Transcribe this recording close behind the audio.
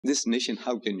This nation,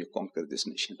 how can you conquer this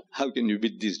nation? How can you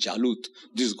beat this Jalut,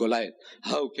 this Goliath?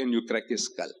 How can you crack his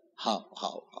skull? How?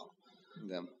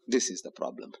 This is the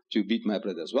problem. You beat my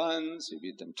brothers once, you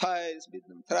beat them twice, beat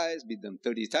them thrice, beat them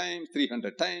 30 times,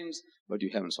 300 times, but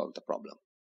you haven't solved the problem.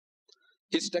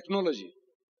 It's technology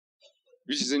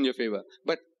which is in your favor.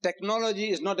 But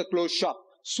technology is not a closed shop.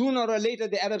 Sooner or later,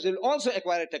 the Arabs will also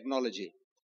acquire technology.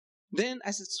 Then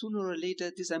I said, sooner or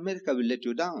later, this America will let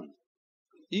you down.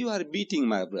 You are beating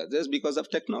my brothers because of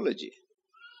technology,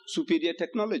 superior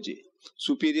technology,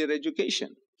 superior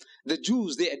education. The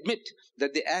Jews, they admit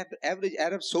that the average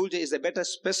Arab soldier is a better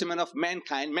specimen of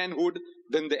mankind, manhood,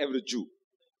 than the average Jew.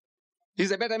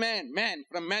 He's a better man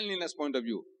from manliness point of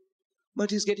view.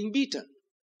 But he's getting beaten.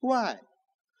 Why?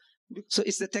 So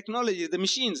it's the technology, the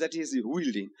machines that he's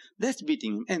wielding, that's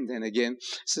beating him. And then again,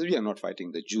 so we are not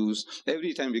fighting the Jews.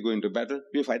 Every time we go into battle,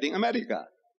 we're fighting America.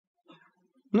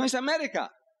 No, it's America.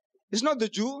 It's not the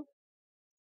Jew.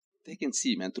 They can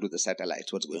see, man, through the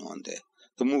satellites what's going on there.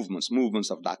 The movements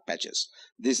of dark patches.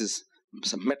 This is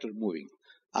some metal moving.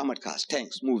 Armored cars,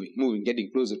 tanks moving,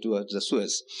 getting closer towards the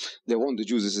Suez. They warn the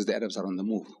Jews, this is the Arabs are on the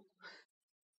move.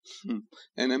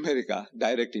 And America,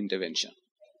 direct intervention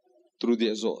through the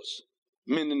Azores.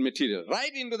 Men and material,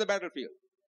 right into the battlefield.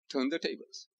 Turn the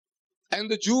tables. And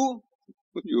the Jew,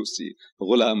 you see,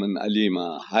 Ghulam and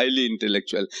Alima, highly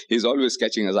intellectual. He's always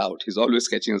catching us out. He's always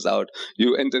catching us out.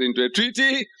 You enter into a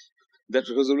treaty. That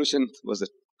resolution was a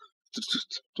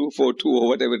 242 or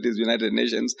whatever it is, United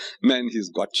Nations. Man, he's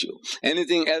got you.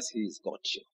 Anything else, he's got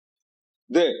you.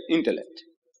 The intellect.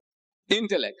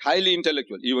 Intellect, highly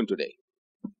intellectual, even today.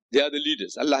 They are the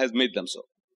leaders. Allah has made them so.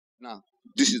 Now,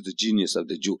 this is the genius of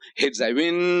the Jew. Heads I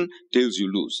win, tails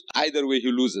you lose. Either way he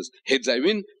loses. Heads I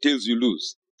win, tails you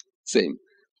lose. Same.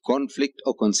 Conflict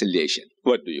or conciliation.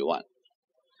 What do you want?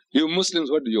 You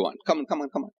Muslims, what do you want? Come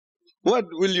on. What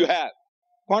will you have?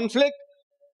 Conflict?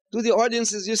 To the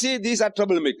audiences, you see, these are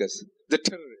troublemakers. The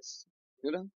terrorists.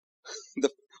 You know? The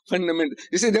fundamental.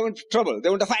 You see, they want trouble. They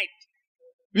want a fight.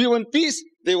 We want peace.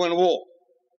 They want war.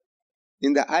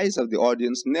 In the eyes of the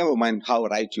audience, never mind how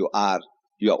right you are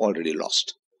already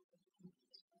lost.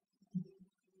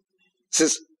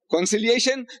 Says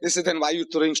conciliation, they say, then why are you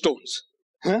throwing stones?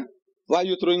 Huh? Why are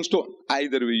you throwing stones?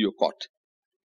 Either way you're caught.